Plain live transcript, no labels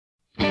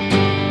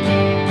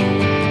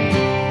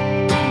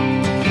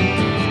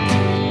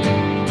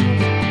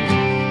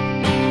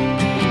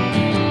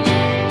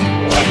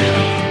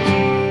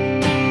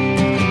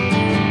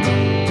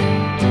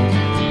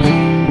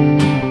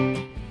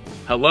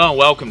Hello and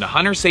welcome to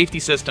Hunter Safety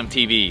System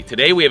TV.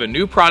 Today we have a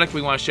new product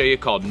we want to show you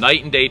called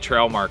Night and Day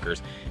Trail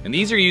Markers. And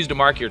these are used to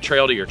mark your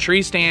trail to your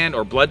tree stand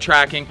or blood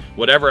tracking,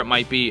 whatever it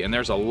might be. And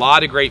there's a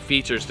lot of great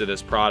features to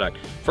this product.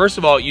 First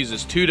of all, it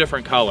uses two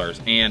different colors.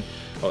 And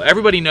well,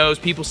 everybody knows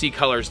people see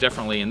colors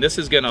differently, and this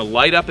is going to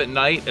light up at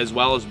night as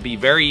well as be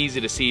very easy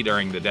to see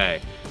during the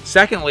day.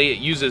 Secondly, it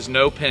uses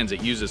no pins,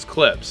 it uses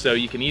clips. So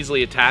you can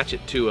easily attach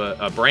it to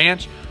a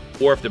branch,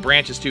 or if the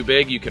branch is too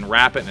big, you can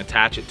wrap it and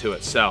attach it to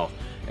itself.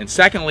 And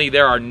secondly,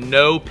 there are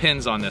no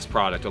pins on this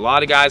product. A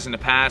lot of guys in the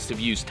past have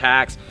used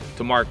tacks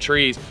to mark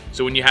trees,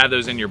 so when you have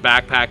those in your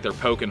backpack, they're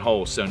poking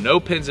holes. So no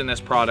pins in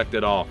this product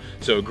at all.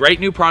 So a great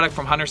new product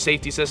from Hunter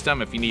Safety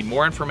System. If you need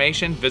more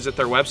information, visit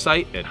their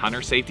website at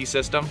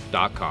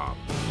huntersafetysystem.com.